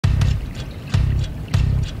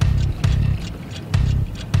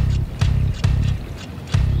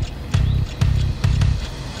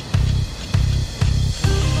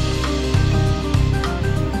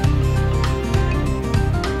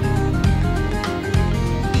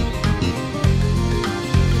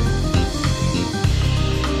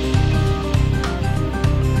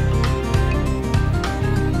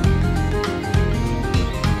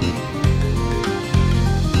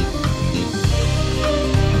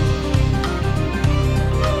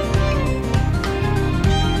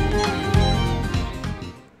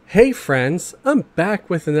Hey friends, I'm back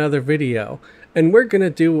with another video, and we're gonna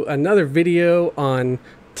do another video on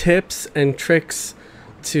tips and tricks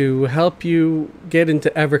to help you get into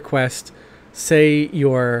Everquest. Say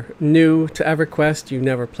you're new to Everquest, you've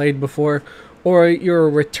never played before, or you're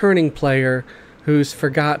a returning player who's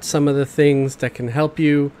forgot some of the things that can help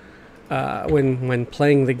you when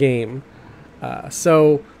playing the game.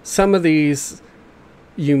 So some of these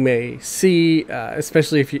you may see,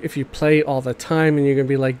 especially if you play all the time, and you're gonna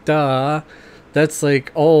be like, duh, that's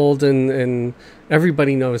like old and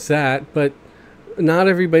everybody knows that, but not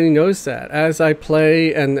everybody knows that. As I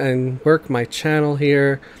play and work my channel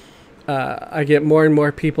here, I get more and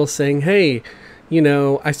more people saying, hey, you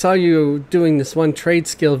know, I saw you doing this one trade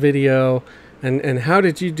skill video, and how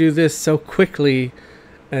did you do this so quickly?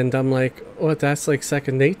 And I'm like, well, that's like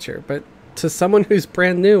second nature. But to someone who's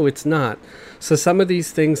brand new, it's not. So some of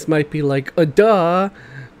these things might be like a duh,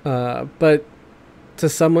 but to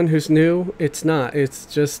someone who's new, it's not. It's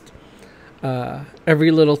just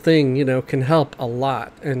every little thing, you know, can help a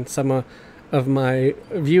lot. And some of my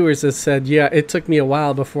viewers have said, yeah, it took me a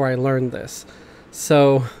while before I learned this.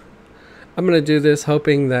 So I'm going to do this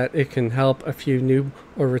hoping that it can help a few new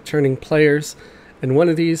or returning players. And one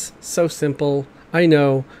of these, so simple, I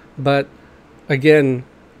know, but again,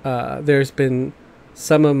 there's been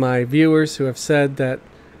some of my viewers who have said that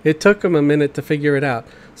it took them a minute to figure it out.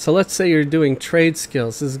 So let's say you're doing trade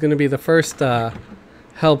skills. This is going to be the first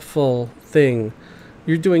helpful thing.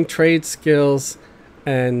 You're doing trade skills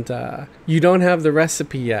and you don't have the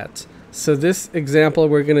recipe yet. So this example,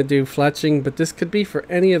 we're going to do fletching, but this could be for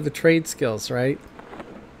any of the trade skills, right?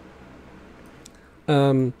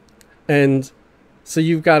 And so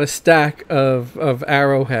you've got a stack of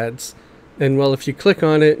arrowheads. And well, if you click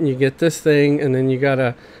on it and you get this thing, and then you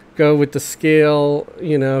gotta go with the scale,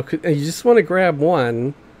 you know, and you just want to grab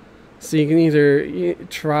one. So you can either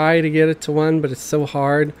try to get it to one, but it's so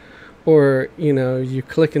hard, or, you know, you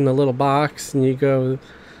click in the little box and you go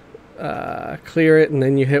clear it, and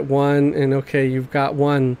then you hit one, and okay, you've got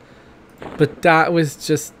one. But that was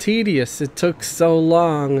just tedious. It took so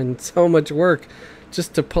long and so much work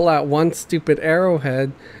just to pull out one stupid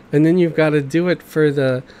arrowhead, and then you've got to do it for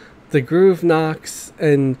the groove knocks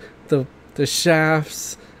and the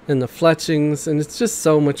shafts and the fletchings, and it's just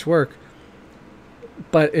so much work.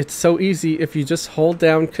 But it's so easy if you just hold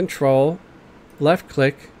down Control, left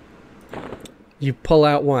click, you pull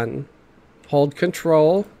out one. Hold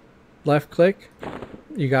Control, left click,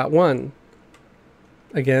 you got one.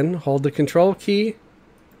 Again, hold the Control key,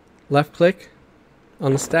 left click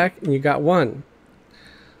on the stack, and you got one.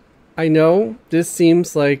 I know this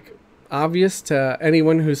seems like obvious to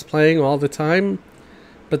anyone who's playing all the time,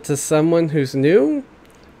 but to someone who's new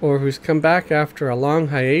or who's come back after a long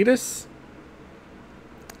hiatus,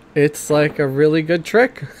 it's like a really good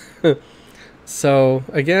trick. So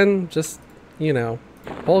again, just, you know,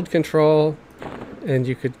 hold Control and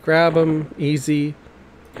you could grab them easy,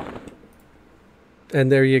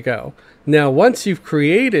 and there you go. Now once you've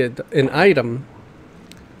created an item,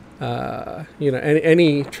 you know,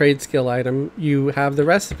 any trade skill item, you have the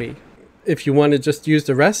recipe. If you want to just use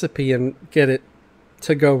the recipe and get it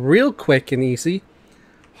to go real quick and easy,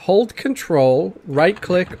 hold Control, right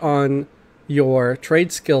click on your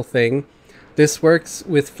trade skill thing. This works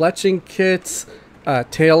with fletching kits,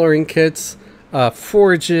 tailoring kits,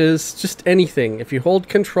 forges, just anything. If you hold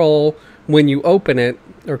Control, when you open it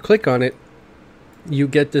or click on it, you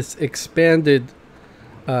get this expanded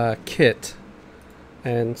kit.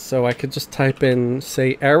 And so I could just type in,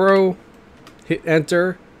 say, arrow, hit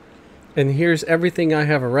enter, and here's everything I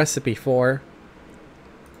have a recipe for.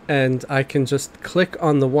 And I can just click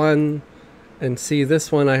on the one and see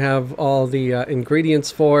this one I have all the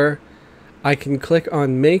ingredients for. I can click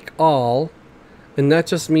on make all, and that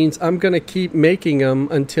just means I'm going to keep making them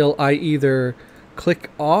until I either click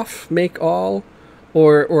off make all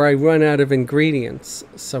or I run out of ingredients.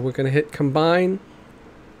 So we're going to hit combine.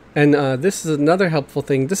 And this is another helpful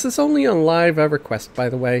thing. This is only on live Everquest, by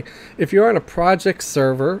the way. If you're on a project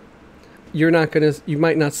server, you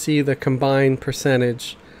might not see the combine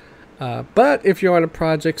percentage. But if you're on a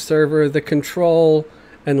project server, the Control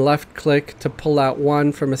and left click to pull out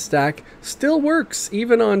one from a stack still works.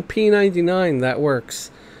 Even on P99, that works.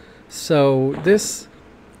 So this,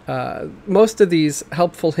 most of these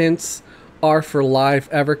helpful hints are for live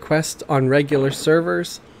Everquest on regular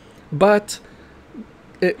servers, but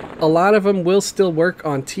a lot of them will still work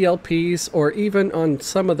on TLPs or even on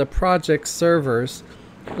some of the project servers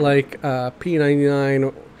like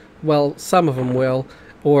P99. Well, some of them will,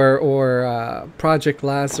 or Project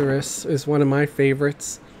Lazarus is one of my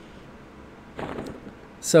favorites.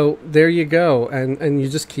 So there you go, and you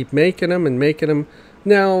just keep making them and making them.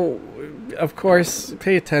 Now, of course,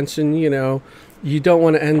 pay attention, you know, you don't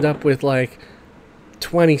want to end up with like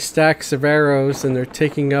 20 stacks of arrows and they're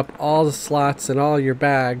taking up all the slots in all your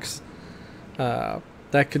bags.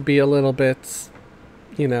 That could be a little bit,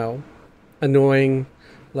 you know, annoying.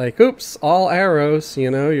 Like, oops, all arrows,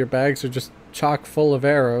 you know, your bags are just chock full of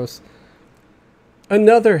arrows.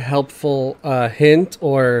 Another helpful hint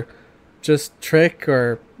or just trick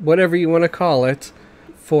or whatever you want to call it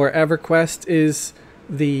for EverQuest is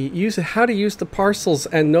how to use the parcels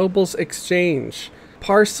and nobles exchange.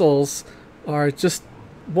 Parcels are just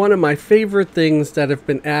one of my favorite things that have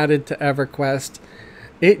been added to EverQuest.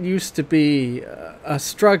 It used to be a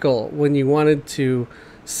struggle when you wanted to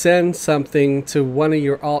send something to one of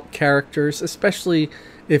your alt characters, especially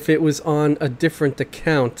if it was on a different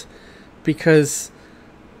account, because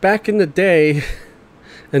back in the day,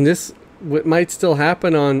 and this might still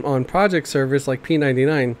happen on project servers like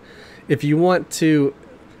P99, if you want to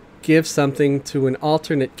give something to an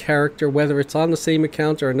alternate character, whether it's on the same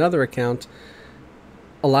account or another account,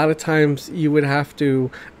 a lot of times you would have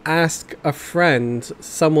to ask a friend,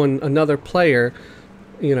 another player,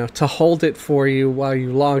 you know, to hold it for you while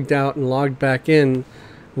you logged out and logged back in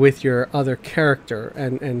with your other character,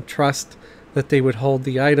 and trust that they would hold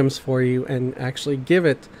the items for you and actually give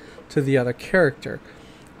it to the other character.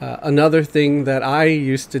 Another thing that I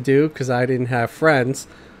used to do, because I didn't have friends,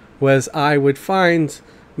 was I would find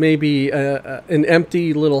maybe an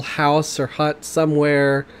empty little house or hut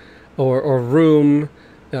somewhere, or room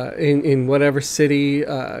in whatever city,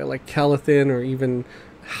 like Kelathan or even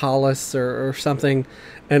Hollis or something,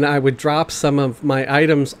 and I would drop some of my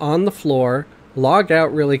items on the floor, log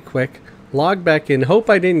out really quick, log back in, hope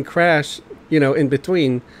I didn't crash, you know, in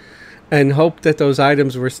between, and hope that those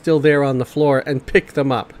items were still there on the floor and pick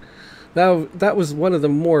them up. That was one of the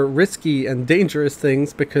more risky and dangerous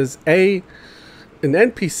things, because an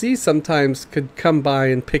NPC sometimes could come by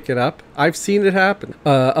and pick it up. I've seen it happen.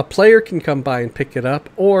 A player can come by and pick it up,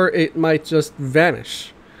 or it might just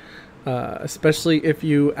vanish. Especially if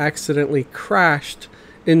you accidentally crashed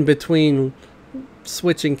in between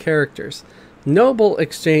switching characters. Noble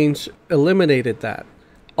Exchange eliminated that.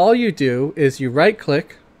 All you do is you right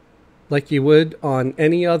click like you would on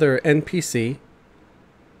any other NPC.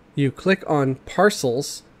 You click on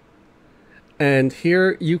parcels, and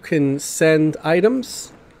here you can send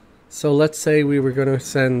items. So let's say we were going to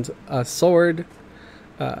send a sword.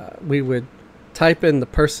 We would type in the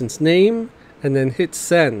person's name and then hit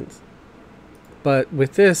send. But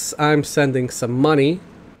with this, I'm sending some money.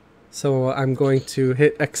 So I'm going to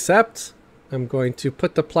hit accept. I'm going to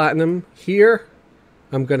put the platinum here.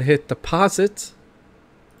 I'm going to hit deposit.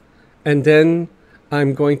 And then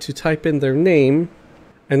I'm going to type in their name.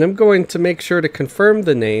 And I'm going to make sure to confirm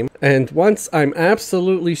the name. And once I'm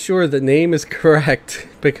absolutely sure the name is correct,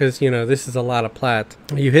 because, you know, this is a lot of plat,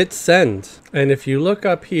 you hit send. And if you look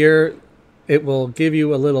up here, it will give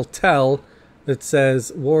you a little tell that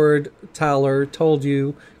says, Ward Taller told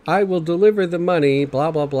you I will deliver the money,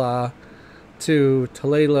 blah, blah, blah, to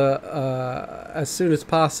Talela as soon as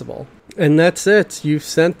possible. And that's it. You've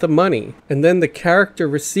sent the money. And then the character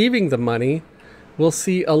receiving the money will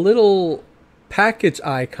see a little package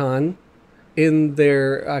icon in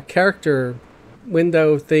their character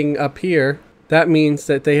window thing up here. That means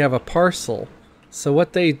that they have a parcel. So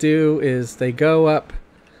what they do is they go up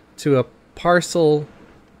to a parcel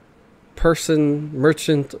person,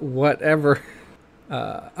 merchant, whatever.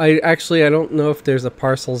 I don't know if there's a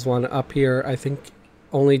parcels one up here. I think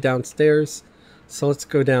only downstairs. So let's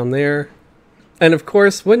go down there. And of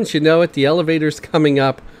course, wouldn't you know it, the elevator's coming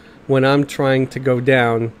up when I'm trying to go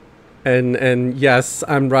down. And yes,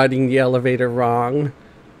 I'm riding the elevator wrong.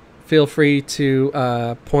 Feel free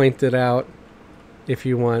to point it out if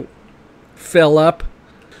you want. Fill up.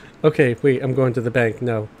 Okay, wait, I'm going to the bank.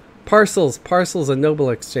 No. Parcels and Noble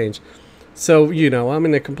Exchange. So, you know, I'm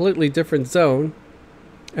in a completely different zone.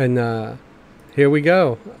 And here we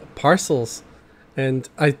go. Parcels. And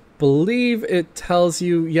I believe it tells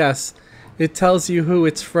you, yes, it tells you who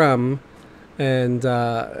it's from. And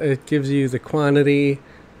it gives you the quantity.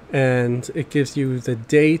 And it gives you the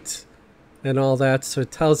date and all that. So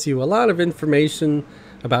it tells you a lot of information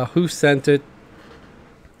about who sent it.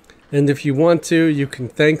 And if you want to, you can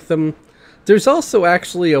thank them. There's also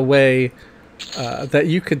actually a way that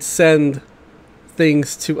you could send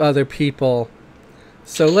things to other people.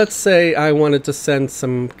 So let's say I wanted to send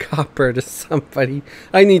some copper to somebody.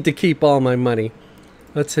 I need to keep all my money.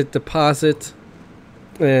 Let's hit deposit.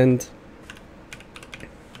 And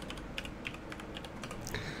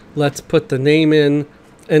let's put the name in.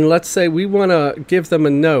 and let's say we want to give them a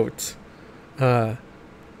note.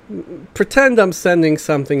 Pretend I'm sending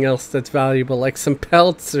something else that's valuable, like some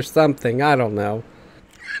pelts or something. I don't know.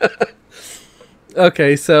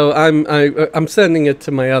 Okay, so I'm sending it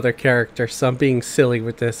to my other character, so I'm being silly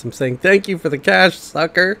with this. I'm saying, thank you for the cash,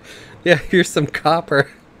 sucker. Yeah, here's some copper.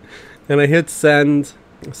 And I hit send.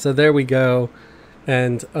 So there we go.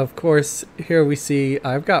 And of course, here we see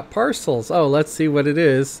I've got parcels. Oh, let's see what it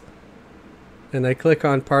is. And I click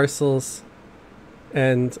on parcels.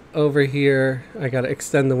 And over here, I got to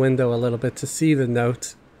extend the window a little bit to see the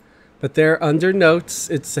note. But there under notes,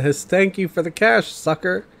 it says, thank you for the cash,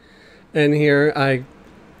 sucker. And here I've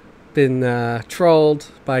been trolled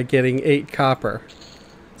by getting 8 copper.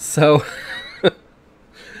 So,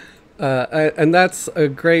 and that's a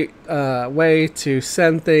great way to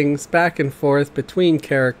send things back and forth between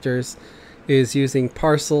characters, is using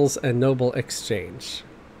parcels and noble exchange.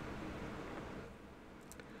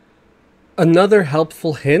 Another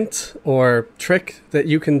helpful hint or trick that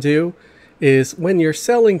you can do is when you're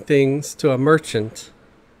selling things to a merchant,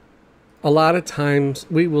 a lot of times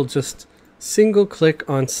we will just single click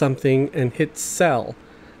on something and hit sell,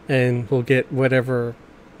 and we'll get whatever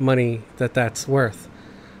money that's worth.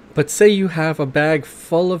 But say you have a bag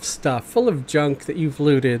full of stuff, full of junk that you've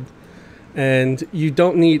looted, and you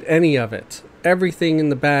don't need any of it. Everything in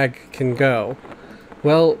the bag can go.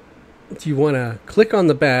 Well, you want to click on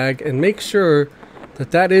the bag and make sure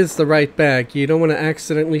that that is the right bag. You don't want to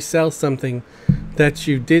accidentally sell something that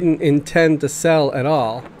you didn't intend to sell at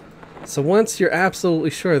all. So once you're absolutely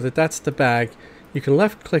sure that that's the bag, you can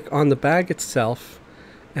left click on the bag itself,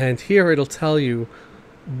 and here it'll tell you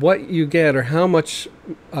what you get or how much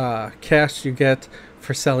cash you get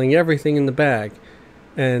for selling everything in the bag.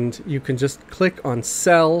 And you can just click on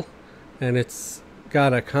sell, and it's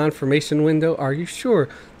got a confirmation window. Are you sure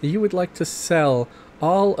that you would like to sell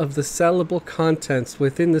all of the sellable contents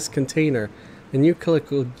within this container? And you click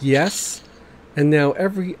yes, and now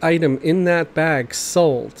every item in that bag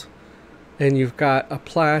sold. And you've got a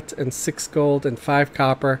plat and 6 gold and 5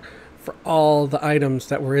 copper for all the items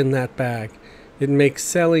that were in that bag. It makes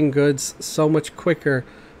selling goods so much quicker.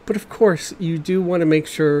 But of course, you do want to make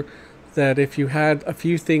sure that if you had a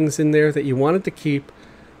few things in there that you wanted to keep,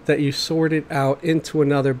 that you sort it out into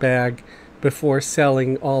another bag before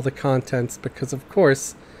selling all the contents, because of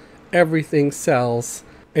course everything sells,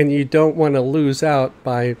 and you don't want to lose out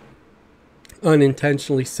by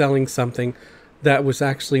unintentionally selling something that was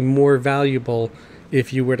actually more valuable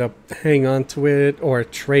if you were to hang on to it or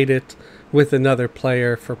trade it with another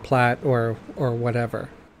player for plat or whatever.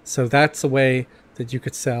 So that's a way that you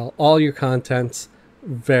could sell all your contents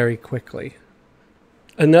very quickly.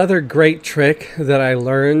 Another great trick that I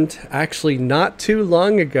learned actually not too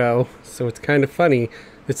long ago, so it's kind of funny,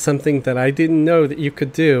 it's something that I didn't know that you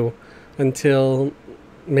could do until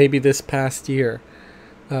maybe this past year.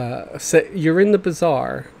 So you're in the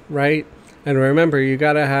bazaar, right? And remember, you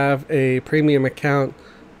gotta have a premium account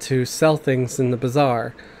to sell things in the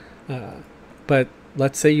bazaar. But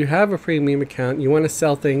let's say you have a premium account, you want to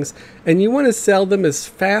sell things, and you want to sell them as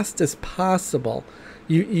fast as possible.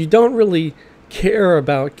 You don't really care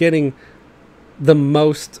about getting the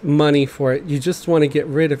most money for it. You just want to get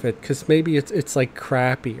rid of it because maybe it's like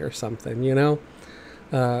crappy or something, you know?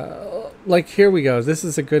 Like here we go. This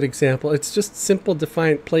is a good example. It's just simple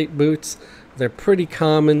Defiant plate boots. They're pretty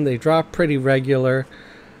common. They drop pretty regular,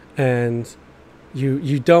 and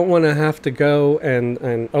you don't want to have to go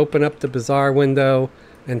and open up the bazaar window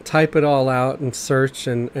and type it all out and search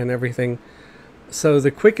and everything. So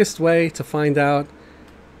the quickest way to find out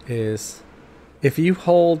is if you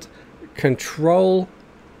hold Control.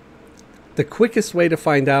 The quickest way to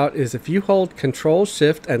find out is if you hold Control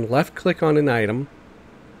Shift and left click on an item,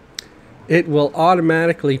 it will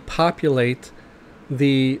automatically populate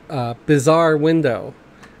the bazaar window,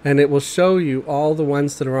 and it will show you all the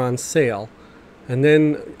ones that are on sale. And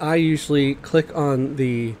then I usually click on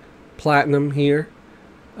the platinum here,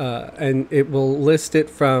 and it will list it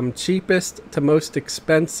from cheapest to most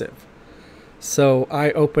expensive. So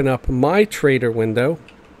I open up my trader window,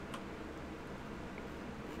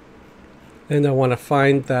 and I want to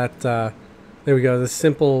find that, there we go, the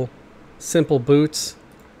simple boots.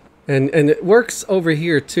 And it works over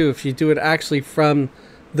here too if you do it actually from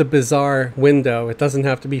the bazaar window. It doesn't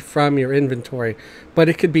have to be from your inventory, but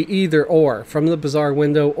it could be either or, from the bazaar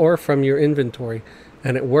window or from your inventory,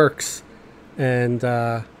 and it works. And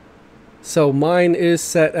so mine is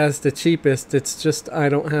set as the cheapest. It's just I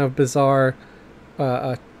don't have bazaar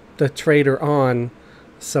the trader on,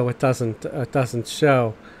 so it doesn't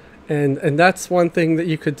show. And that's one thing that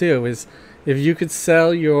you could do, is if you could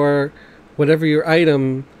sell your whatever your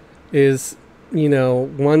item is, you know,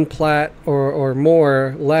 one plat or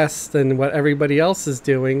more less than what everybody else is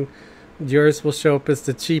doing, yours will show up as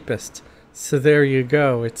the cheapest. So there you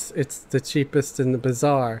go. It's the cheapest in the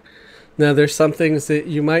bazaar. Now there's some things that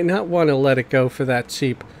you might not want to let it go for that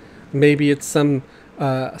cheap. Maybe it's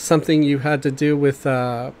something you had to do with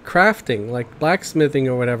crafting, like blacksmithing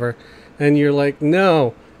or whatever, and you're like,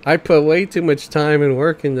 no, I put way too much time and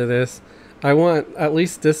work into this. I want at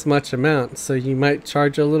least this much amount. So you might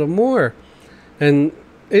charge a little more. And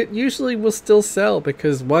it usually will still sell,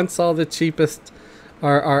 because once all the cheapest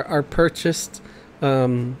are purchased,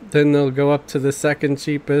 then they'll go up to the second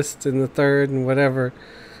cheapest and the third and whatever.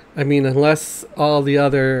 I mean, unless all the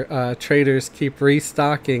other traders keep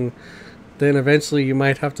restocking, then eventually you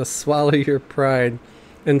might have to swallow your pride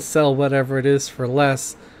and sell whatever it is for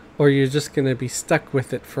less, or you're just going to be stuck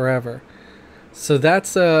with it forever. So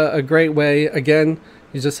that's a great way. Again,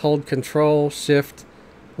 you just hold Control, Shift,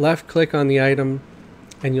 left click on the item,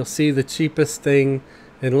 and you'll see the cheapest thing.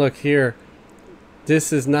 And look here,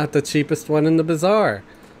 this is not the cheapest one in the bazaar.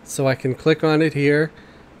 So I can click on it here,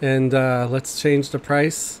 and let's change the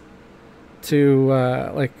price to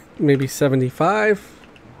like maybe 75.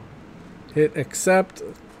 Hit accept,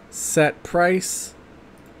 set price,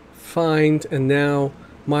 find, and now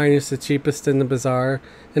mine is the cheapest in the bazaar.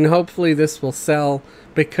 And hopefully this will sell,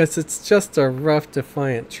 because it's just a rough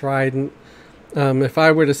Defiant Trident. If I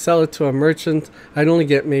were to sell it to a merchant, I'd only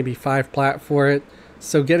get maybe 5 plat for it.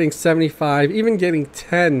 So getting 75, even getting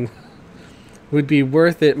 10 would be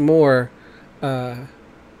worth it more.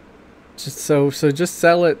 Just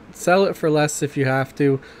sell it for less if you have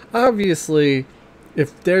to. Obviously,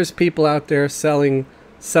 if there's people out there selling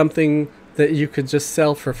something that you could just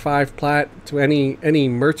sell for 5 plat to any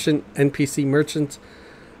merchant, NPC merchant,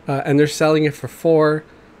 and they're selling it for 4,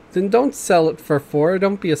 then don't sell it for 4.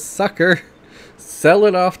 Don't be a sucker. Sell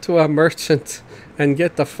it off to a merchant and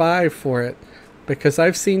get the 5 for it. Because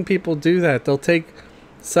I've seen people do that. They'll take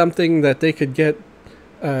something that they could get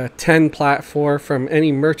 10 plat for from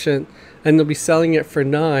any merchant, and they'll be selling it for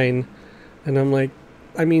 9. And I'm like,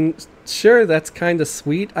 I mean, sure, that's kind of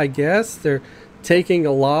sweet, I guess. They're taking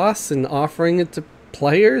a loss and offering it to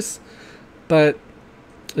players, but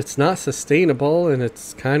it's not sustainable, and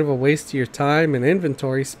it's kind of a waste of your time and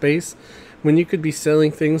inventory space when you could be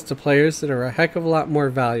selling things to players that are a heck of a lot more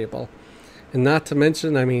valuable. And not to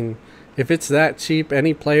mention, I mean, if it's that cheap,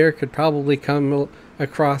 any player could probably come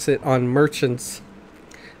across it on merchants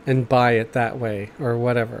and buy it that way or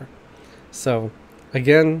whatever. So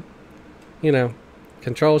again, you know,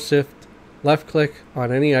 Control Shift, left click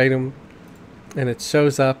on any item, and it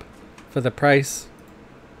shows up for the price.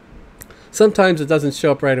 Sometimes it doesn't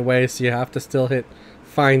show up right away, so you have to still hit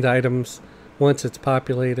find items once it's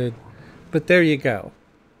populated. But there you go.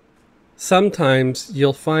 Sometimes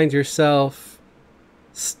you'll find yourself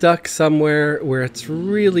stuck somewhere where it's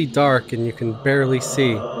really dark and you can barely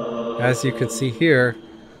see. As you can see here,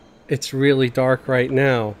 it's really dark right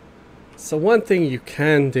now. So one thing you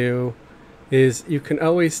can do is you can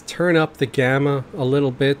always turn up the gamma a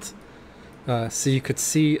little bit, so you could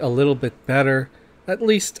see a little bit better, at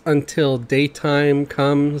least until daytime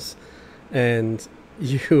comes and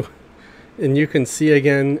you can see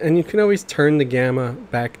again, and you can always turn the gamma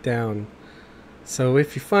back down. So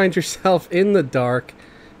if you find yourself in the dark,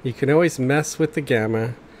 you can always mess with the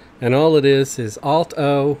gamma, and all it is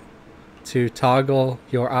Alt-O to toggle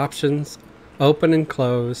your options, open and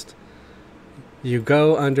closed. You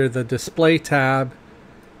go under the display tab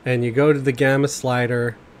and you go to the gamma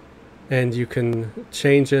slider, and you can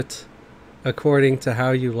change it according to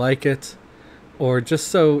how you like it, or just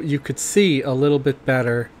so you could see a little bit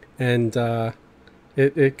better. And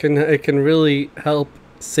it can really help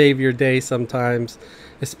save your day sometimes,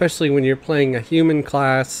 especially when you're playing a human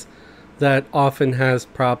class that often has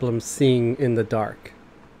problems seeing in the dark.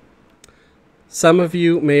 Some of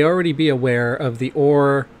you may already be aware of the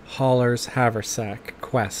Ore Hauler's Haversack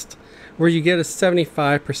quest, where you get a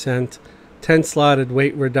 75% 10-slotted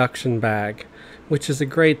weight reduction bag, which is a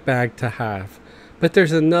great bag to have. But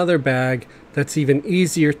there's another bag that's even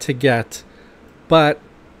easier to get, but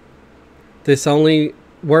this only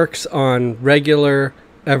works on regular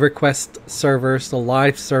Everquest servers, the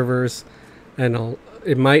live servers, and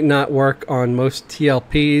it might not work on most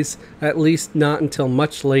TLPs, at least not until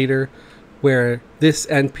much later, where this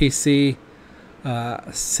NPC,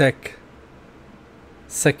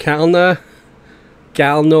 Sekalna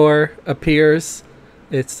Galnor, appears.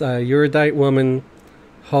 It's a Eurydite woman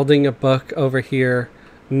holding a book over here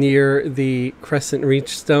near the Crescent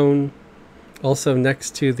Reach Stone, also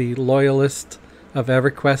next to the Loyalist of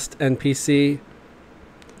Everquest NPC.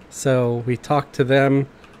 So we talk to them,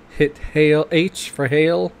 hit hail, H for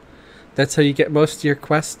hail. That's how you get most of your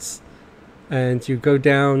quests. And you go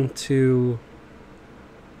down to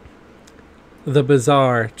the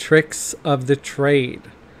bazaar, tricks of the trade.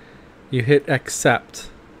 You hit accept.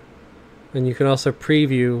 And you can also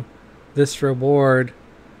preview this reward,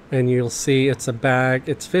 and you'll see it's a bag.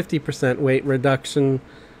 It's 50% weight reduction,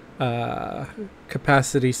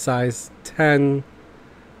 capacity size 10.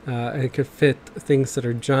 And it could fit things that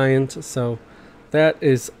are giant. So that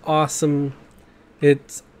is awesome.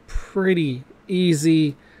 It's pretty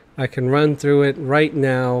easy. I can run through it right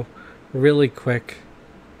now really quick.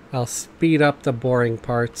 I'll speed up the boring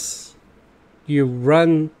parts. You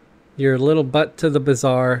run your little butt to the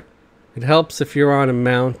bazaar. It helps if you're on a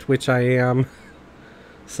mount, which I am.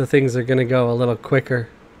 So things are going to go a little quicker.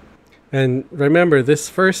 And remember, this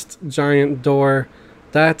first giant door,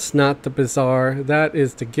 that's not the bazaar. That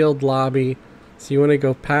is the guild lobby. So you want to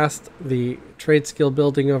go past the trade skill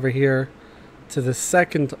building over here to the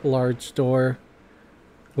second large door,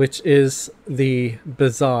 which is the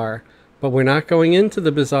bazaar. But we're not going into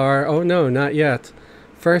the bazaar. Oh no, not yet.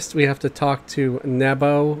 First we have to talk to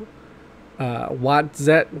Nebo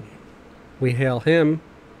Watzet. We hail him.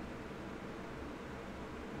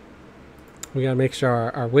 We gotta make sure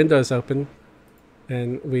our window's open.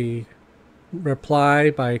 And we reply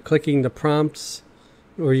by clicking the prompts.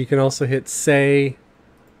 Or you can also hit say.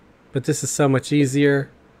 But this is so much easier.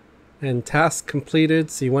 And task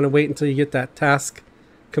completed. So you want to wait until you get that task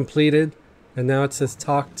completed. And now it says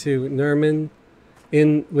talk to Nerman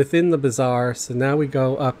within the bazaar. So now we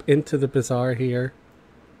go up into the bazaar here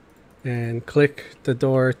and click the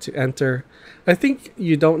door to enter. I think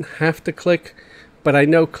you don't have to click, but I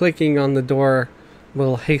know clicking on the door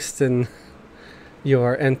will hasten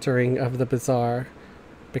your entering of the bazaar,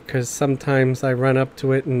 because sometimes I run up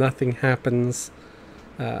to it and nothing happens.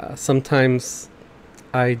 Sometimes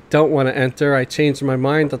I don't want to enter. I change my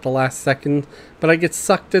mind at the last second, but I get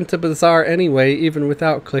sucked into bazaar anyway, even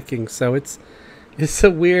without clicking. So it's a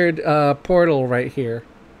weird portal right here.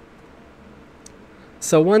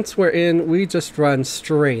 So once we're in, we just run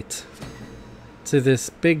straight to this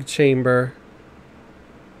big chamber,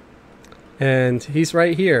 and he's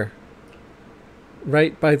right here,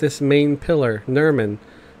 right by this main pillar, Nerman.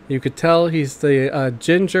 You could tell he's the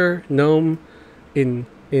ginger gnome in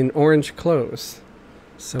orange clothes.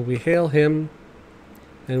 So we hail him,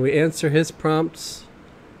 and we answer his prompts,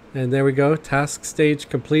 and there we go, task stage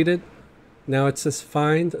completed. Now it says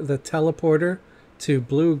find the teleporter to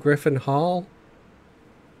Blue Griffin Hall.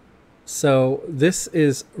 So this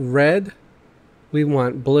is red, we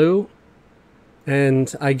want blue,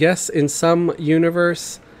 and I guess in some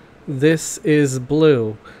universe this is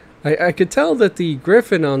blue. I could tell that the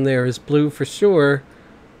griffin on there is blue for sure,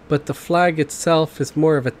 but the flag itself is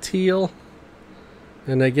more of a teal.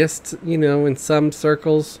 And I guess, you know, in some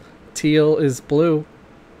circles, teal is blue.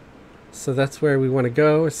 So that's where we want to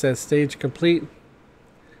go. It says stage complete.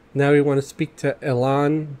 Now we want to speak to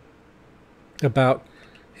Elan about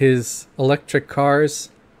his electric cars,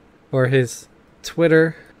 or his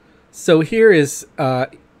Twitter. So here is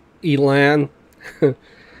Elan.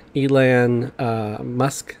 Elan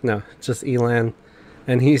Musk. No, just Elan.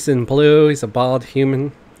 And he's in blue. He's a bald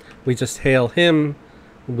human. We just hail him.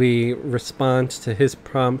 We respond to his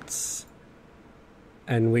prompts,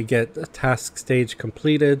 and we get a task stage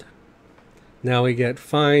completed. Now we get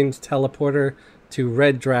find teleporter to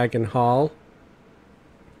Red Dragon Hall.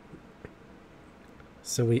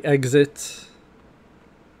 So we exit,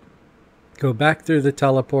 go back through the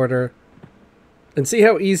teleporter, and see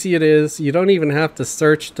how easy it is. You don't even have to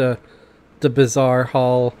search the bazaar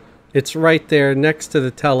hall. It's right there next to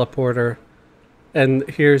the teleporter. And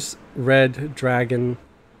here's Red Dragon.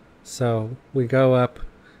 So we go up.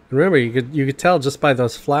 And remember, you could tell just by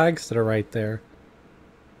those flags that are right there.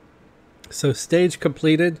 So stage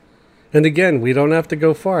completed. And again, we don't have to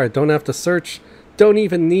go far. Don't have to search. Don't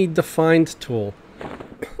even need the find tool.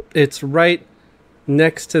 It's right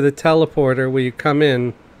next to the teleporter where you come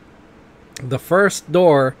in. The first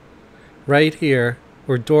door right here,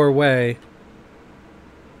 or doorway.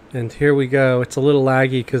 And here we go. It's a little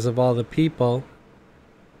laggy because of all the people.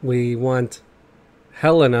 We want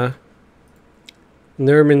Helena,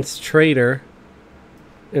 Nerman's trader,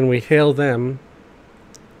 and we hail them.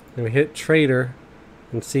 And we hit trader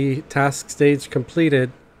and see task stage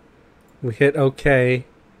completed. We hit OK.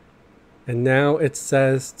 And now it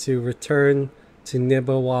says to return to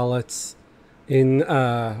Nibba wallets in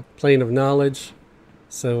Plane of Knowledge.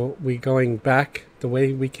 So we going back the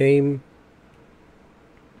way we came.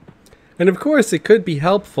 And of course it could be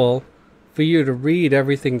helpful for you to read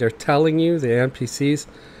everything they're telling you, the NPCs.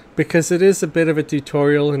 because it is a bit of a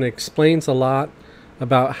tutorial and it explains a lot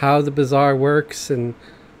about how the bazaar works and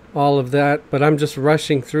all of that, but I'm just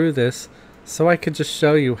rushing through this so I could just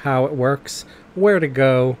show you how it works, where to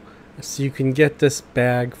go, so you can get this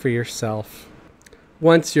bag for yourself.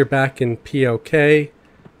 Once you're back in POK,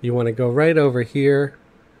 you want to go right over here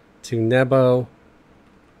to Nebo,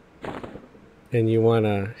 and you want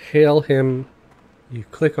to hail him. You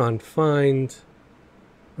click on Find,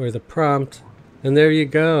 or the prompt, and there you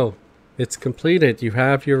go. It's completed. You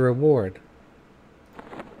have your reward.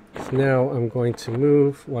 So now I'm going to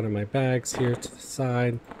move one of my bags here to the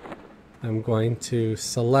side. I'm going to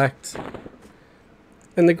select.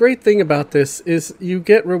 And the great thing about this is you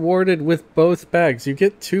get rewarded with both bags. You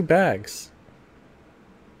get 2 bags.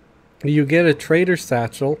 You get a trader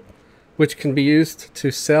satchel, which can be used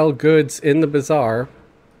to sell goods in the bazaar.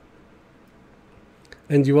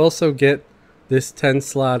 And you also get this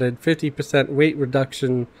 10-slotted 50% weight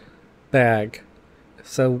reduction bag.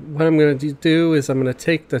 So what I'm going to do is I'm going to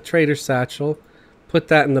take the trader satchel, put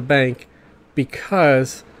that in the bank,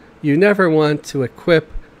 because you never want to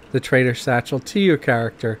equip the trader satchel to your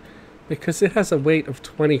character because it has a weight of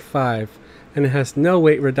 25 and it has no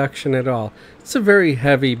weight reduction at all. It's a very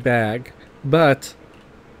heavy bag, but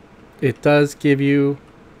it does give you,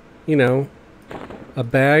 you know, a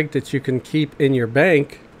bag that you can keep in your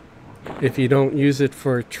bank if you don't use it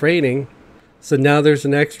for trading. So now there's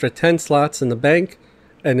an extra 10 slots in the bank,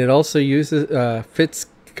 and it also uses fits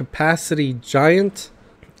capacity giant,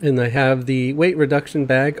 and I have the weight reduction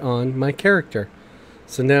bag on my character.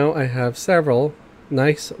 So now I have several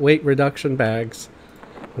nice weight reduction bags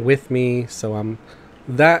with me, so I'm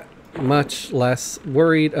that much less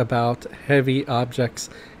worried about heavy objects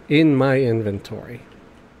in my inventory.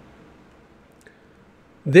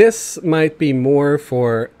 This might be more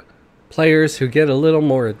for players who get a little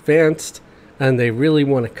more advanced and they really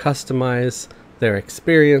want to customize their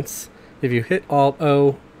experience. If you hit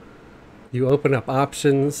Alt-O, you open up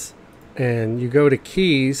options and you go to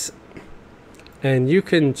keys, and you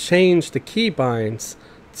can change the keybinds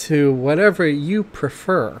to whatever you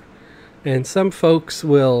prefer. And some folks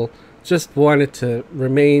will just want it to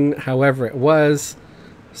remain however it was.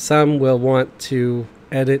 Some will want to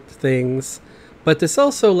edit things. But this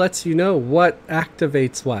also lets you know what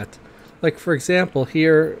activates what. Like for example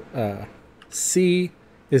here, C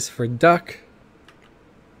is for duck,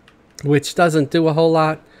 which doesn't do a whole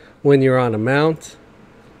lot when you're on a mount.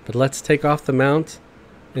 But let's take off the mount,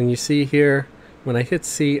 and you see here, when I hit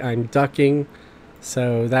C, I'm ducking.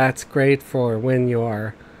 So that's great for when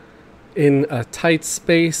you're in a tight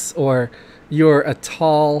space or you're a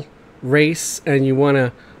tall race and you want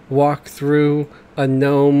to walk through a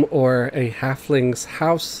gnome or a halfling's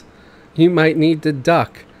house. You might need to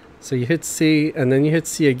duck. So you hit C and then you hit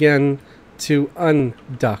C again to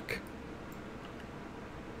unduck.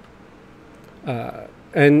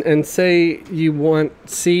 And say you want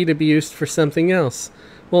C to be used for something else.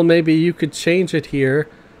 Well, maybe you could change it here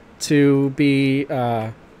to be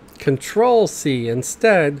Control C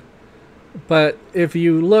instead. But if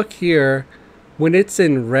you look here, when it's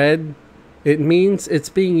in red, it means it's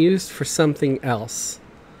being used for something else.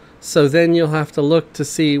 So then you'll have to look to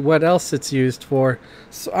see what else it's used for.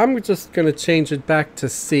 So I'm just going to change it back to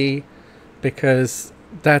C because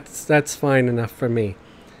that's fine enough for me.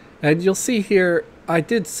 And you'll see here, I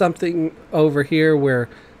did something over here where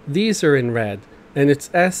these are in red. And it's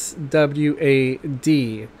SWAD,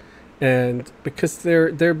 and because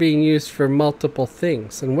they're being used for multiple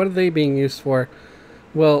things. And what are they being used for?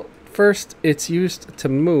 Well, first it's used to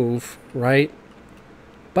move, right?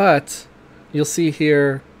 But you'll see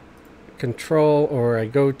here, Control, or I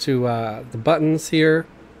go to the buttons here,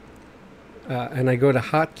 and I go to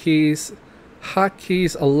hotkeys.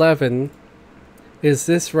 Hotkeys 11 is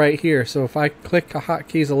this right here. So if I click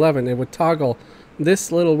hotkeys 11, it would toggle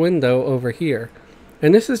this little window over here.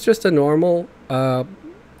 And this is just a normal,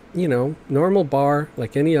 you know, normal bar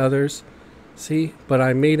like any others. See, but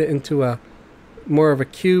I made it into a more of a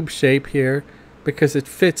cube shape here because it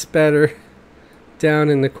fits better down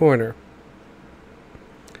in the corner.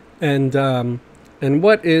 And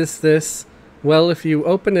what is this? Well, if you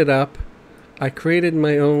open it up, I created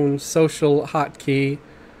my own social hotkey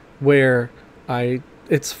where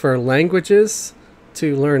it's for languages,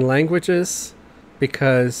 to learn languages,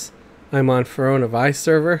 because I'm on Pharaoh of Ice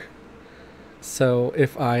server. So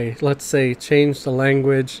if I, let's say, change the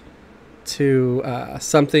language to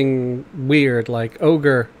something weird like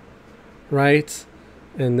ogre, right?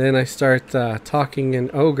 And then I start talking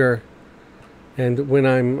in ogre, and when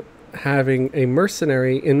I'm having a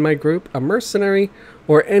mercenary in my group, a mercenary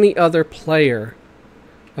or any other player,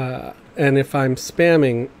 and if I'm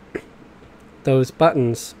spamming those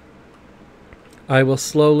buttons, I will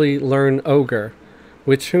slowly learn Ogre,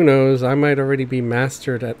 which, who knows, I might already be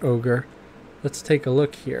mastered at Ogre. Let's take a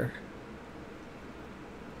look here.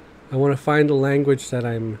 I want to find a language that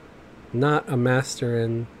I'm not a master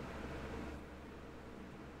in.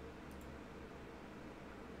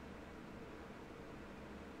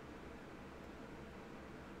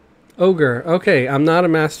 Ogre. Okay, I'm not a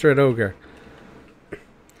master at Ogre.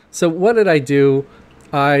 So what did I do?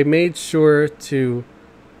 I made sure to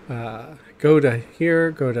go to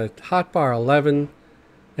here, go to hotbar 11,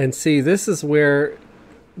 and see this is where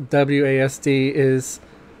WASD is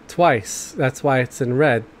twice. That's why it's in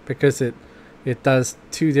red, because it does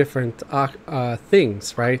two different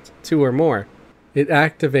things, right? Two or more. It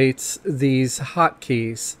activates these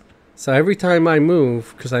hotkeys. So every time I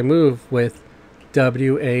move, because I move with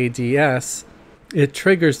WADS, it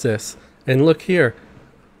triggers this. And look here,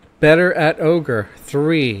 better at Ogre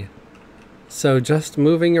 3. So just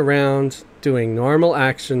moving around, doing normal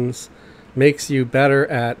actions, makes you better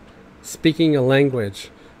at speaking a language.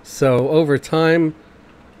 So over time,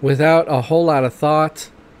 without a whole lot of thought,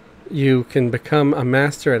 you can become a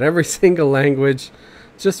master at every single language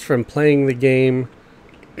just from playing the game.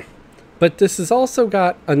 But this has also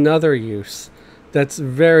got another use that's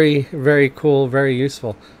very, very cool, very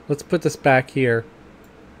useful. Let's put this back here.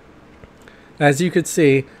 As you could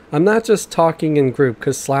see, I'm not just talking in group,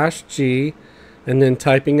 because /G and then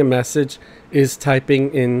typing a message is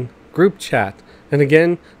typing in group chat. And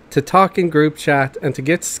again, to talk in group chat and to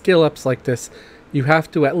get skill ups like this, you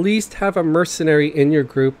have to at least have a mercenary in your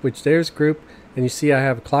group, which there's group, and you see I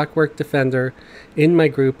have a Clockwork Defender in my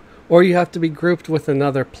group, or you have to be grouped with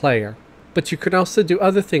another player. But you can also do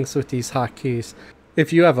other things with these hotkeys.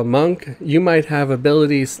 If you have a monk, you might have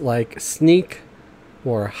abilities like sneak,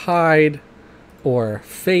 or hide, or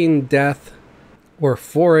feign death, or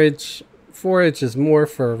forage. Forage is more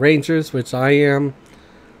for rangers, which I am.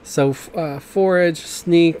 So forage,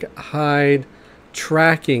 sneak, hide,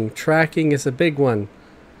 tracking. Tracking is a big one.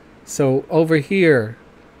 So over here,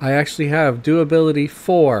 I actually have do ability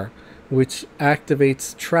 4, which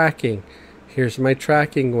activates tracking. Here's my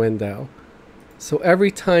tracking window. So every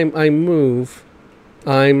time I move,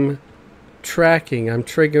 I'm tracking. I'm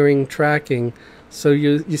triggering tracking. So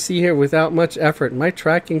you see here, without much effort, my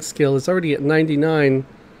tracking skill is already at 99.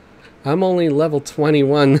 I'm only level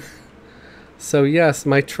 21. So yes,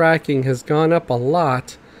 my tracking has gone up a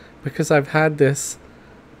lot because I've had this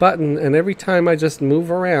button, and every time I just move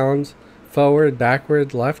around, forward,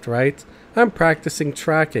 backward, left, right, I'm practicing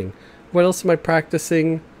tracking. What else am I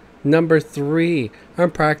practicing? Number 3,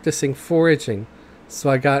 I'm practicing foraging.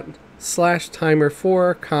 So I got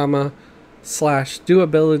 /timer4, comma,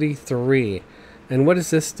 /doability 3. And what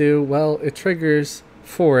does this do? Well, it triggers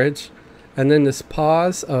forage, and then this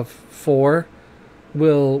pause of 4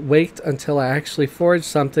 will wait until I actually forage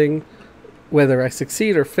something, whether I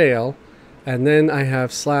succeed or fail. And then I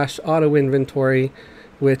have /auto inventory,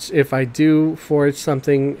 which if I do forage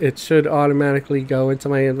something, it should automatically go into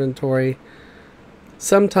my inventory.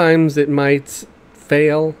 Sometimes it might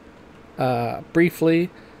fail briefly,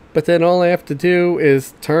 but then all I have to do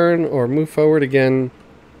is turn or move forward again,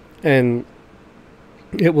 and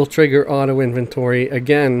it will trigger auto inventory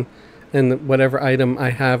again, and whatever item I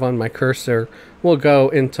have on my cursor will go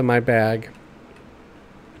into my bag,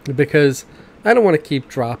 because I don't want to keep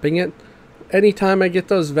dropping it. Anytime I get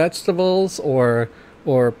those vegetables or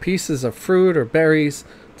pieces of fruit or berries,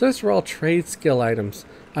 those are all trade skill items.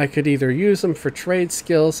 I could either use them for trade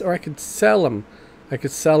skills, or I could sell them. I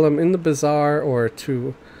could sell them in the bazaar, or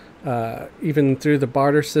to even through the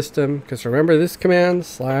barter system. Because remember this command,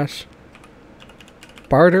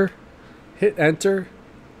 /barter, hit enter,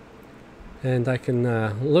 and I can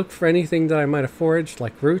look for anything that I might have foraged,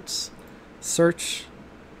 like roots, search.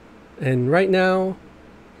 And right now,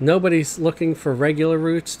 nobody's looking for regular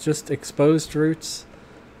roots, just exposed roots.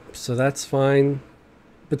 So that's fine.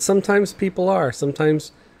 But sometimes people are.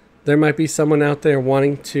 Sometimes there might be someone out there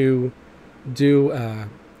wanting to do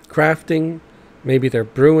crafting. Maybe they're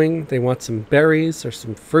brewing. They want some berries or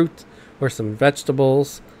some fruit or some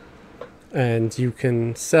vegetables. And you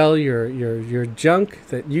can sell your junk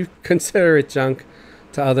that you consider it junk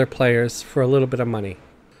to other players for a little bit of money.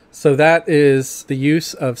 So that is the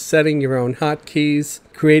use of setting your own hotkeys,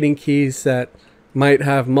 creating keys that might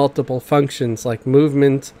have multiple functions like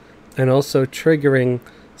movement, and also triggering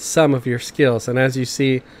some of your skills. And as you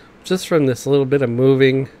see, just from this little bit of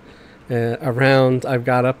moving around, I've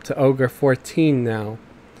got up to Ogre 14 now.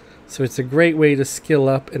 So it's a great way to skill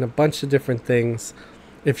up in a bunch of different things.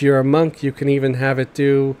 If you're a monk, you can even have it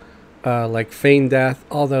do like feign death,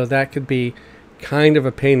 although that could be kind of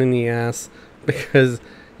a pain in the ass. because,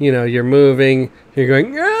 you know, you're moving, you're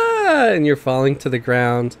going, ah, and you're falling to the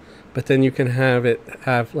ground. But then you can have it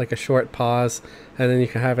have like a short pause, and then you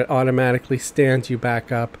can have it automatically stand you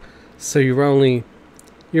back up. So you're only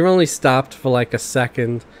stopped for like a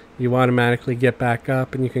second. You automatically get back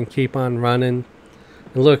up and you can keep on running.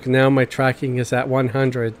 And look, now my tracking is at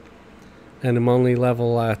 100 and I'm only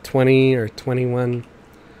level 20 or 21.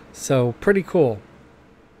 So pretty cool.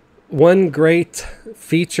 One great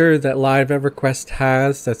feature that Live Everquest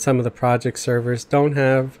has that some of the project servers don't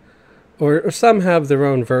have, or some have their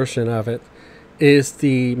own version of it, is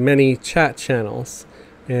the many chat channels.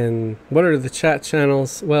 And what are the chat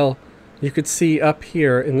channels? Well, you could see up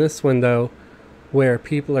here in this window where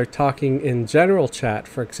people are talking in general chat,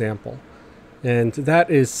 for example. And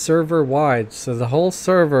that is server wide. So the whole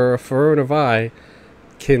server of Foronavi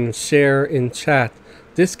can share in chat.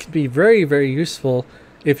 This could be very, very useful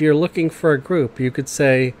if you're looking for a group. You could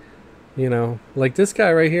say, you know, like this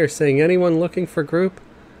guy right here saying, anyone looking for group?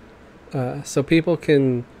 So people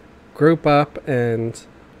can group up, and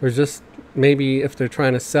or just maybe if they're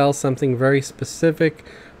trying to sell something very specific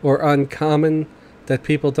or uncommon that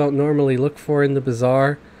people don't normally look for in the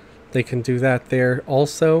bazaar, they can do that there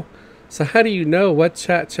also. So how do you know what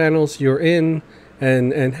chat channels you're in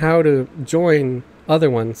and how to join other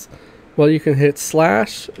ones? Well, you can hit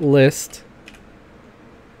 /list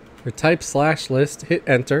or type /list, hit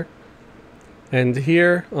enter, and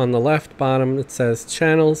here on the left bottom it says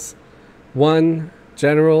channels 1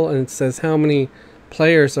 general, and it says how many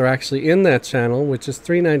players are actually in that channel, which is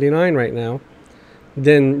 399 right now.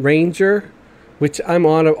 Then ranger, which I'm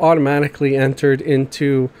automatically entered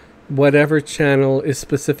into whatever channel is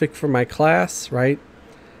specific for my class, right?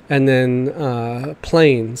 And then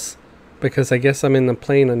planes, because I guess I'm in the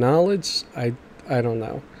plane of knowledge. I don't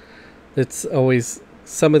know. It's always,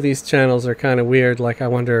 some of these channels are kind of weird, like I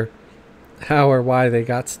wonder how or why they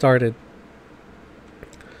got started.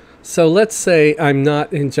 So let's say I'm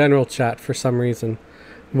not in general chat for some reason.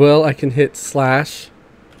 Well, I can hit /join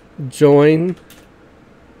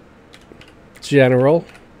general,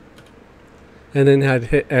 and then I'd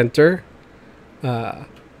hit enter.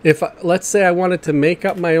 Let's say I wanted to make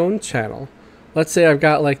up my own channel. Let's say I've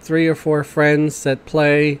got like 3 or 4 friends that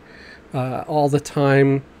play all the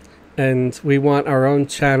time, and we want our own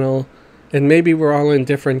channel, and maybe we're all in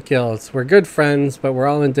different guilds. We're good friends, but we're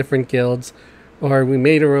all in different guilds, or we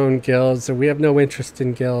made our own guilds, or we have no interest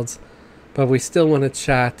in guilds, but we still want to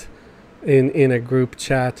chat in a group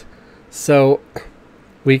chat. So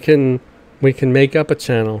we can make up a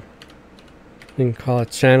channel. We can call it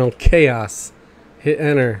channel chaos. Hit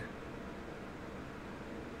enter.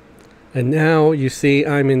 And now you see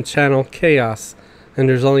I'm in channel chaos, and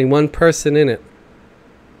there's only one person in it.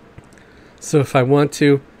 So if I want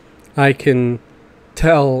to, I can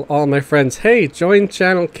tell all my friends, hey, join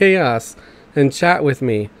channel chaos and chat with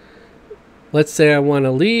me. Let's say I want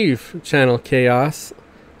to leave channel chaos.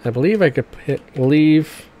 I believe I could hit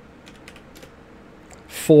leave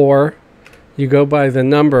 4. You go by the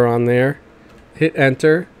number on there, hit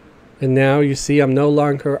enter, and now you see I'm no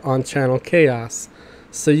longer on channel chaos.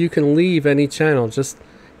 So you can leave any channel. Just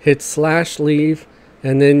hit /leave,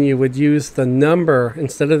 and then you would use the number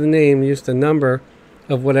instead of the name. Use the number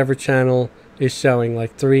of whatever channel is showing,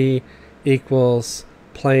 like 3 equals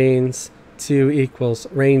planes, 2 equals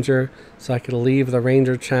ranger. So I could leave the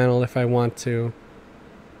ranger channel if I want to.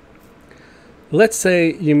 Let's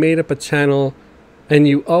say you made up a channel and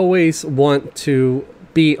you always want to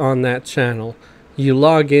be on that channel. You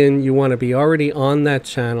log in, you want to be already on that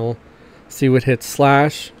channel. So you would hit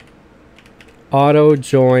 /auto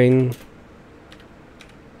join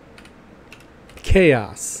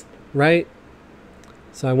chaos, right?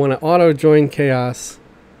 So I want to auto join chaos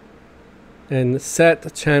and set the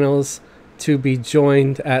channels to be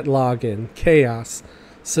joined at login chaos.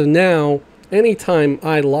 So now anytime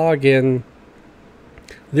I log in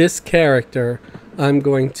this character, I'm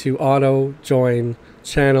going to auto join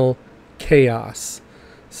channel chaos.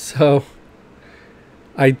 So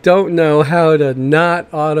I don't know how to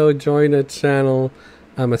not auto join a channel.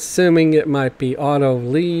 I'm assuming it might be auto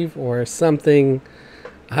leave or something.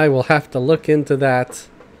 I will have to look into that,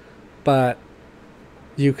 but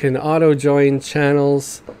you can auto join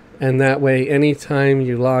channels, and that way anytime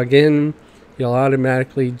you log in, you'll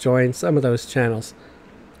automatically join some of those channels.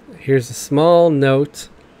 Here's a small note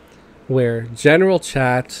where general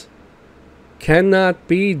chat cannot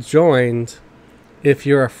be joined if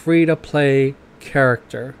you're a free-to-play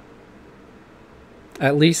character.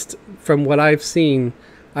 At least from what I've seen,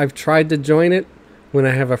 I've tried to join it when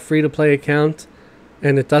I have a free-to-play account,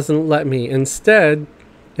 and it doesn't let me. Instead,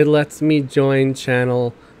 it lets me join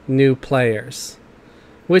channel new players,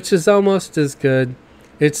 which is almost as good.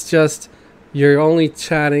 It's just you're only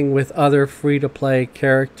chatting with other free-to-play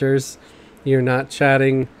characters. You're not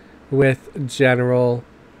chatting with general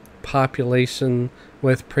population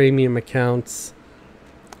with premium accounts.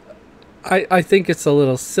 I think it's a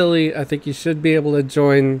little silly. I think you should be able to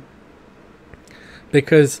join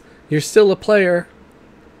because you're still a player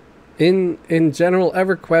in general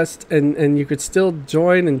EverQuest, and you could still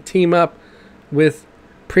join and team up with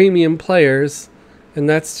premium players, and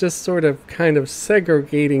that's just sort of kind of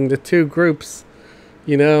segregating the two groups.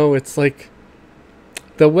 You know, it's like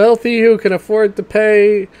the wealthy who can afford to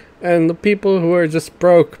pay and the people who are just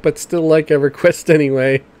broke but still like EverQuest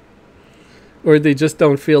anyway, or they just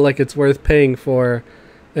don't feel like it's worth paying for,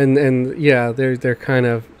 and yeah, they're kind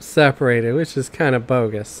of separated, which is kind of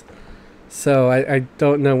bogus. So I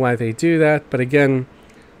don't know why they do that, but again,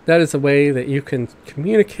 that is a way that you can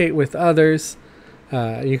communicate with others.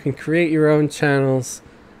 You can create your own channels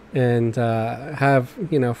and have,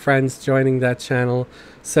 you know, friends joining that channel.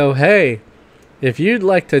 So hey, if you'd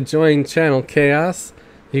like to join Channel Chaos,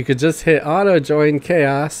 you could just hit auto join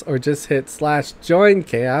chaos or just hit /join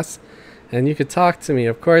chaos, and you could talk to me.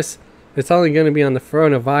 Of course, it's only going to be on the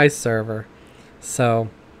Throne of Ice server. So,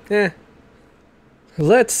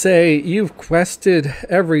 let's say you've quested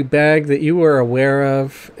every bag that you were aware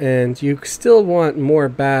of, and you still want more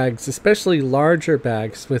bags, especially larger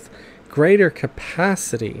bags with greater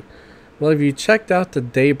capacity. Well, if you checked out the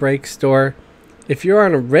Daybreak store, if you're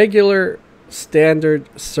on a regular standard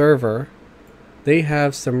server, they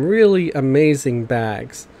have some really amazing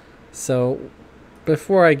bags. So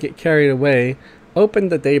before I get carried away, open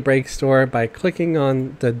the Daybreak store by clicking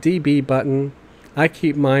on the DB button. I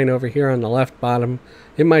keep mine over here on the left bottom.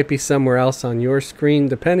 It might be somewhere else on your screen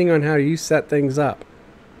depending on how you set things up.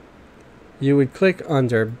 You would click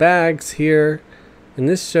under bags here, and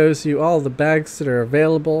this shows you all the bags that are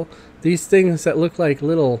available. These things that look like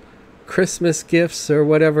little Christmas gifts or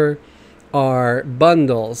whatever are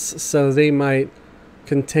bundles, so they might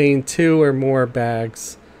contain 2 or more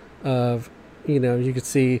bags of, you know, you can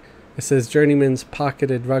see it says Journeyman's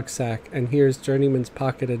Pocketed Rucksack, and here's Journeyman's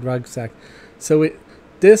Pocketed Rucksack. So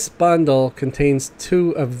this bundle contains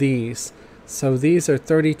 2 of these. So these are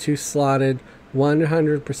 32 slotted,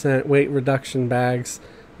 100% weight reduction bags.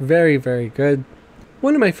 Very, very good.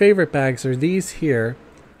 One of my favorite bags are these here,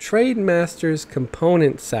 Trade Master's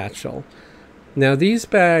Component Satchel. Now these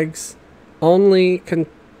bags only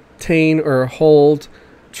contain or hold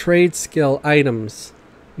trade skill items,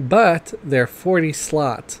 but they're 40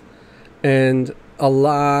 slot, and a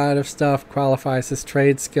lot of stuff qualifies as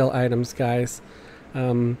trade skill items, guys.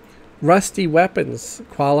 Rusty weapons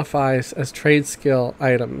qualifies as trade skill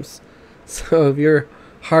items. So if you're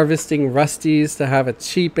harvesting rusties to have a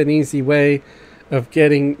cheap and easy way of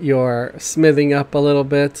getting your smithing up a little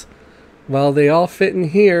bit, well, they all fit in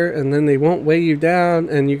here, and then they won't weigh you down,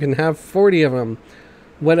 and you can have 40 of them.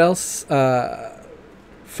 What else?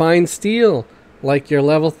 Fine steel, like you're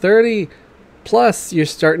level 30, plus you're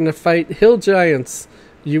starting to fight hill giants.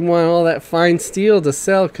 You want all that fine steel to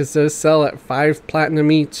sell, because those sell at 5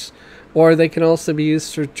 platinum each. Or they can also be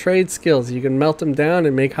used for trade skills. You can melt them down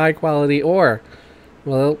and make high quality ore.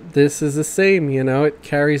 Well, this is the same, you know, it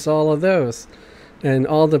carries all of those. And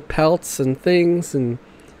all the pelts and things and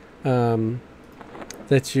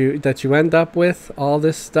that you end up with, all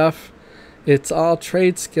this stuff, it's all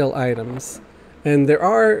trade skill items. And there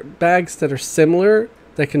are bags that are similar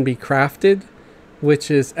that can be crafted,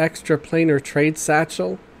 which is extra planar trade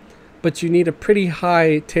satchel, but you need a pretty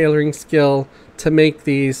high tailoring skill to make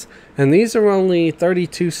these, and these are only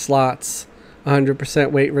 32 slots,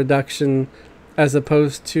 100% weight reduction, as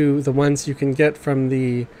opposed to the ones you can get from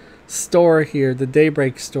the store here, the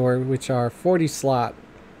Daybreak store, which are 40 slot.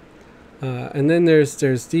 And then there's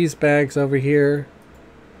these bags over here.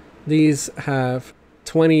 These have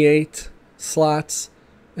 28 slots,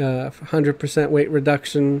 100% weight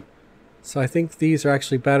reduction. So I think these are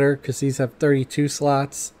actually better because these have 32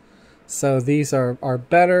 slots. So these are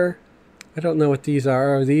better. I don't know what these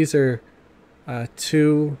are. Oh, these are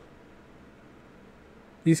 2.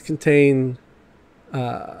 These contain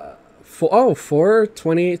 4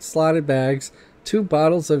 28 slotted bags, 2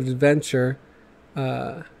 bottles of adventure,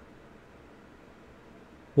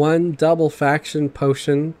 1 double faction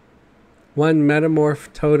potion, 1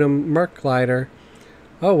 metamorph totem merc glider.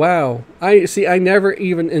 Oh wow, I never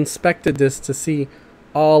even inspected this to see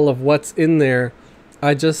all of what's in there.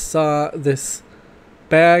 I just saw this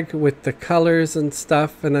bag with the colors and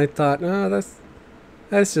stuff, and I thought, oh,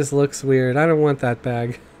 that just looks weird. I don't want that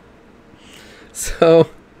bag. So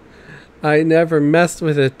I never messed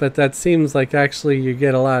with it, but that seems like actually you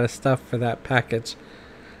get a lot of stuff for that package.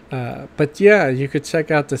 But yeah, you could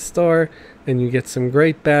check out the store and you get some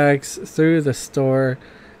great bags through the store.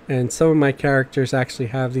 And some of my characters actually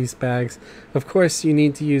have these bags. Of course, you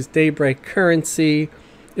need to use Daybreak currency.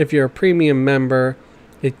 If you're a premium member,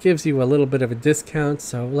 it gives you a little bit of a discount.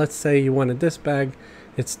 So let's say you wanted this bag,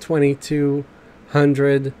 it's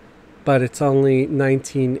 $2,200, but it's only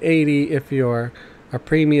 $19.80 if you're a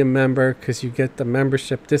premium member, because you get the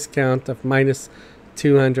membership discount of minus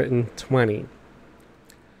 $220.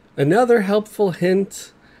 Another helpful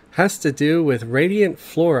hint has to do with Radiant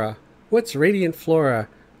Flora. What's Radiant Flora,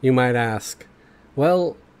 you might ask?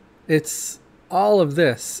 Well, it's all of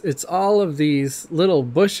this. It's all of these little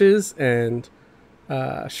bushes and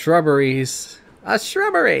shrubberies. A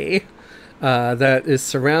shrubbery that is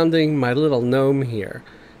surrounding my little gnome here.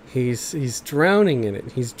 He's drowning in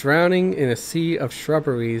it. He's drowning in a sea of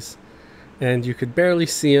shrubberies, and you could barely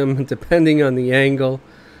see him depending on the angle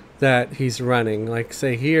that he's running. Like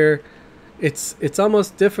say here, it's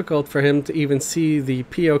almost difficult for him to even see the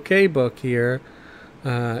POK book here.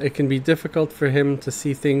 It can be difficult for him to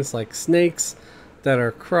see things like snakes that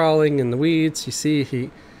are crawling in the weeds. You see,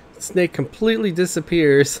 the snake completely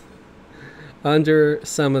disappears under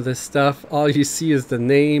some of this stuff. All you see is the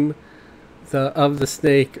name of the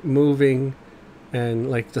snake moving,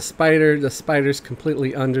 and like the spider's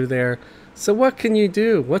completely under there. So what can you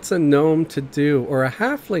do? What's a gnome to do, or a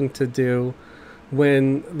halfling to do,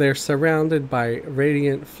 when they're surrounded by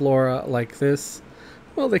radiant flora like this?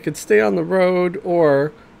 Well, they could stay on the road,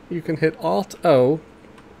 or you can hit Alt-O.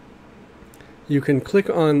 You can click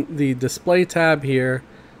on the display tab here,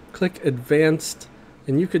 click Advanced,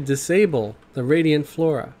 and you could disable the radiant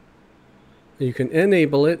flora. You can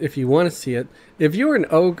enable it if you want to see it. If you're an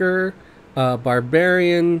ogre, a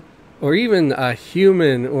barbarian, or even a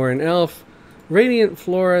human or an elf, radiant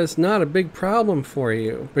flora is not a big problem for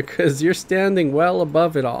you because you're standing well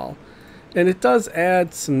above it all. And it does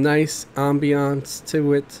add some nice ambiance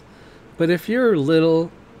to it. But if you're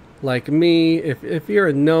little, like me, if you're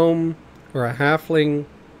a gnome or a halfling,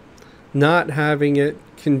 not having it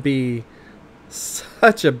can be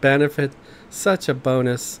such a benefit, such a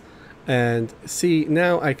bonus. And see,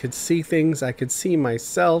 now I could see things. I could see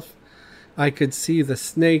myself. I could see the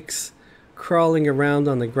snakes crawling around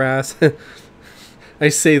on the grass. I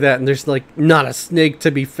say that and there's like not a snake to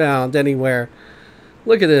be found anywhere.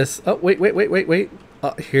 Look at this. Oh, wait.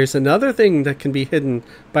 Here's another thing that can be hidden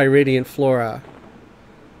by radiant flora.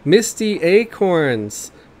 Misty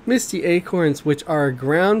acorns. Misty acorns, which are a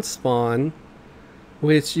ground spawn,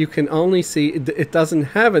 which you can only see. It doesn't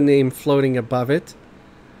have a name floating above it.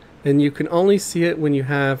 And you can only see it when you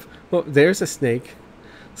have... Well, there's a snake.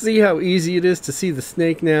 See how easy it is to see the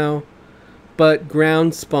snake now? But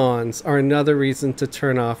ground spawns are another reason to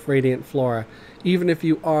turn off radiant flora. Even if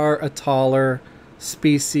you are a taller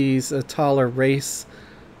species, a taller race,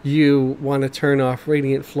 you want to turn off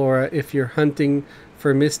radiant flora if you're hunting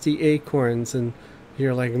for misty acorns. And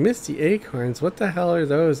you're like, misty acorns? What the hell are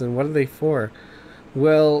those and what are they for?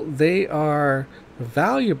 Well, they are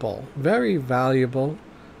valuable. Very valuable.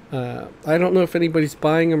 I don't know if anybody's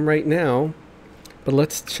buying them right now, but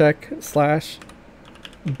let's check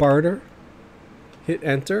 /barter. Hit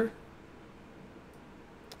enter.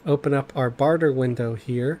 Open up our barter window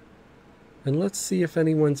here. And let's see if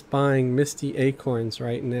anyone's buying misty acorns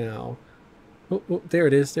right now. Oh, there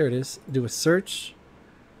it is. There it is. Do a search.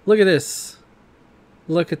 Look at this.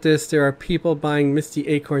 Look at this. There are people buying misty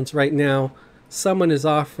acorns right now. Someone is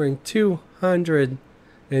offering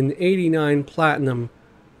 289 platinum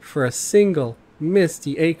for a single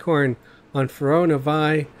misty acorn on Verona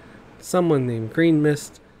Vi. Someone named Green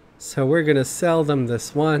Mist. So we're going to sell them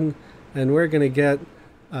this one, and we're going to get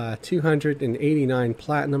 289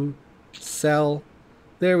 platinum. Sell.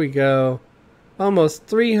 There we go. Almost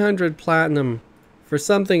 300 platinum for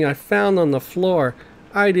something I found on the floor.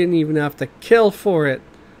 I didn't even have to kill for it.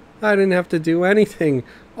 I didn't have to do anything.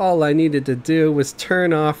 All I needed to do was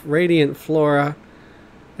turn off radiant flora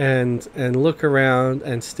and look around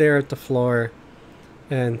and stare at the floor.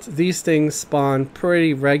 And these things spawn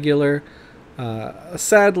pretty regular.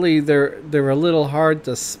 Sadly, they're a little hard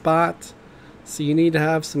to spot, so you need to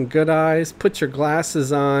have some good eyes. Put your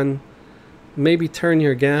glasses on, maybe turn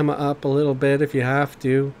your gamma up a little bit if you have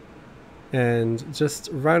to, and just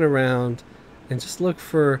run around and just look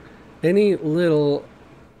for any little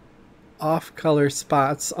off-color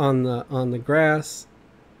spots on the grass,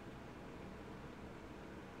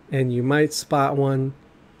 and you might spot one.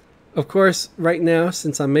 Of course, right now,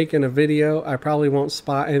 since I'm making a video, I probably won't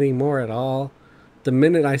spot any more at all. The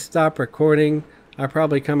minute I stop recording, I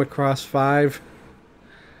probably come across 5.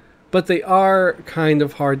 But they are kind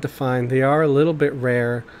of hard to find. They are a little bit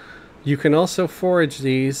rare. You can also forage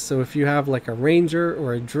these, so if you have like a ranger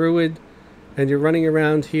or a druid and you're running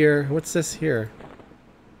around here, what's this here?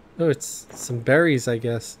 Oh, it's some berries, I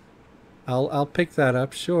guess. I'll pick that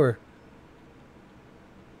up, sure.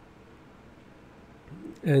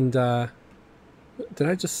 And did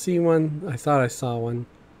I just see one? I thought I saw one.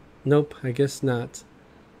 Nope, I guess not.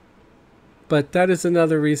 But that is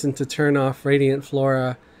another reason to turn off Radiant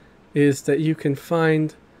Flora, is that you can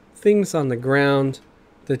find things on the ground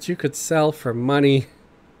that you could sell for money.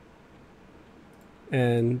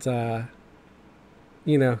 And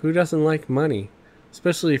you know, who doesn't like money?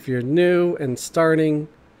 Especially if you're new and starting.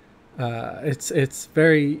 It's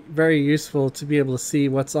very, very useful to be able to see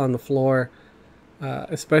what's on the floor,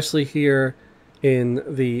 especially here in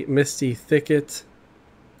the Misty Thicket.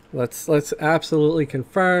 Let's absolutely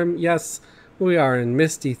confirm. Yes, we are in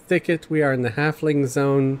Misty Thicket. We are in the Halfling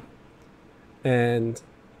Zone. And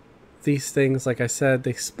these things, like I said,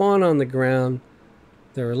 they spawn on the ground.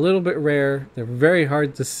 They're a little bit rare. They're very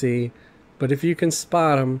hard to see. But if you can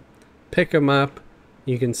spot them, pick them up.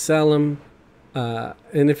 You can sell them.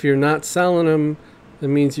 And if you're not selling them, it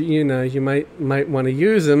means you might want to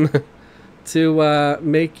use them to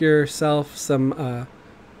make yourself some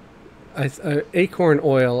acorn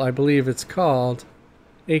oil, I believe it's called.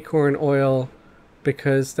 Acorn oil,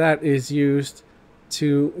 because that is used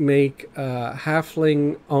to make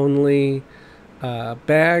halfling only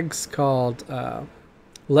bags called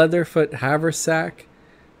Leatherfoot Haversack,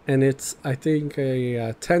 and it's, I think,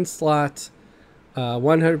 a 10 slot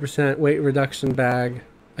 100% weight reduction bag,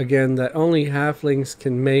 again, that only halflings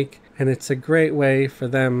can make. And it's a great way for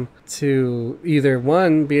them to either,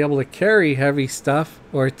 1, be able to carry heavy stuff,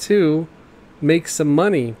 or 2, make some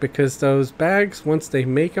money, because those bags, once they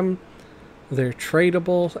make them, they're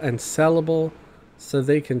tradable and sellable, so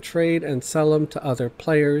they can trade and sell them to other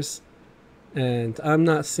players. And I'm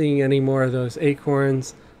not seeing any more of those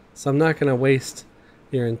acorns, so I'm not going to waste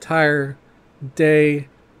your entire day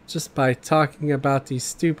just by talking about these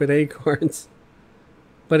stupid acorns.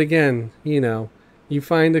 But again, you know, you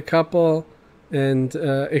find a couple and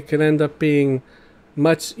it could end up being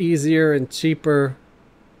much easier and cheaper,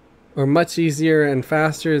 or much easier and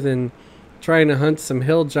faster than trying to hunt some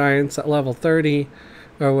hill giants at level 30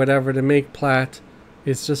 or whatever to make plat.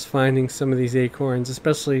 It's just finding some of these acorns,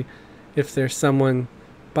 especially if there's someone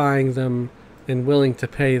buying them and willing to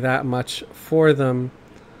pay that much for them.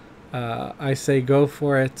 I say go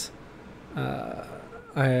for it.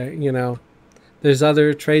 You know, there's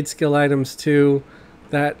other trade skill items too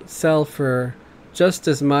that sell for just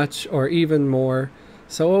as much or even more.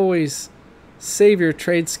 So always save your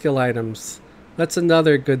trade skill items. That's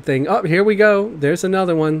another good thing. Oh, here we go. There's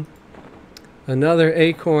another one. Another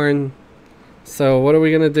acorn. So what are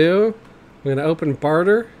we going to do? We're going to open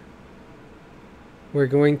barter. We're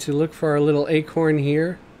going to look for our little acorn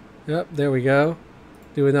here. Yep, there we go.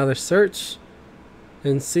 Do another search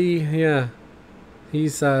and see. Yeah,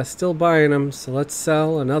 he's still buying them. So let's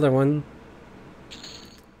sell another one.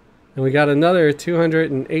 And we got another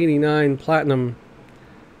 289 platinum.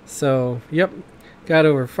 So, yep, got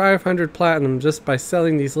over 500 platinum just by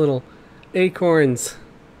selling these little acorns.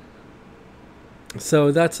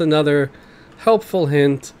 So that's another helpful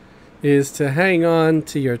hint, is to hang on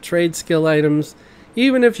to your trade skill items,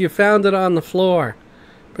 even if you found it on the floor,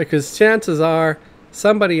 because chances are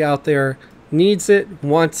somebody out there needs it,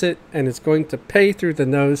 wants it, and is going to pay through the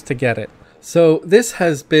nose to get it. So this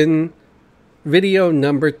has been video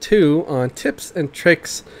number 2 on tips and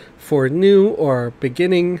tricks for new or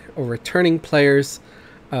beginning or returning players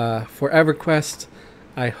for Everquest.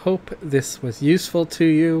 I hope this was useful to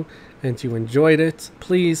you and you enjoyed it.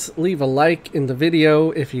 Please leave a like in the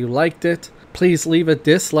video if you liked it. Please leave a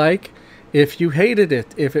dislike if you hated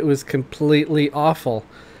it, if it was completely awful.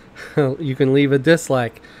 You can leave a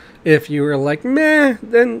dislike. If you were like, meh,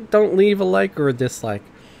 then don't leave a like or a dislike.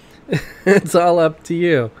 It's all up to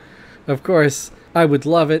you. Of course, I would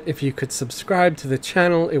love it if you could subscribe to the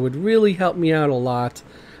channel. It would really help me out a lot.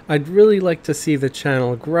 I'd really like to see the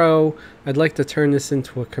channel grow. I'd like to turn this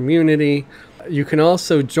into a community. You can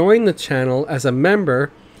also join the channel as a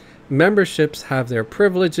member. Memberships have their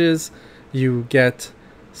privileges. You get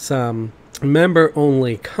some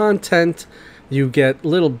member-only content. You get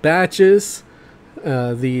little badges.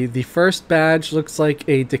 The first badge looks like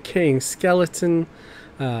a decaying skeleton,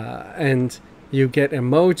 and you get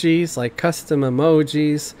emojis, like custom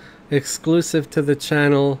emojis, exclusive to the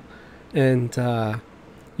channel, and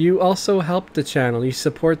you also help the channel. You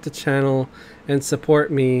support the channel and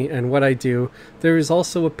support me and what I do. There is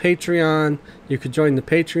also a Patreon. You could join the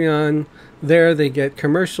Patreon. There they get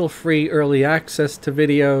commercial-free early access to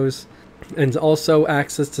videos and also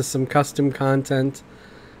access to some custom content.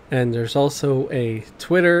 And there's also a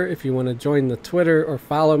Twitter if you want to join the Twitter or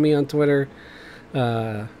follow me on Twitter.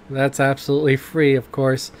 That's absolutely free, of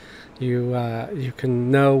course. You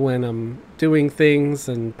can know when I'm doing things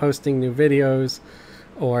and posting new videos,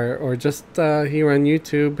 or just here on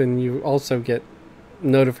YouTube, and you also get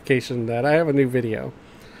notification that I have a new video.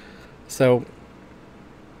 So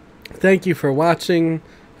thank you for watching.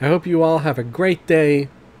 I hope you all have a great day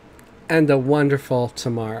and a wonderful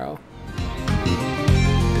tomorrow.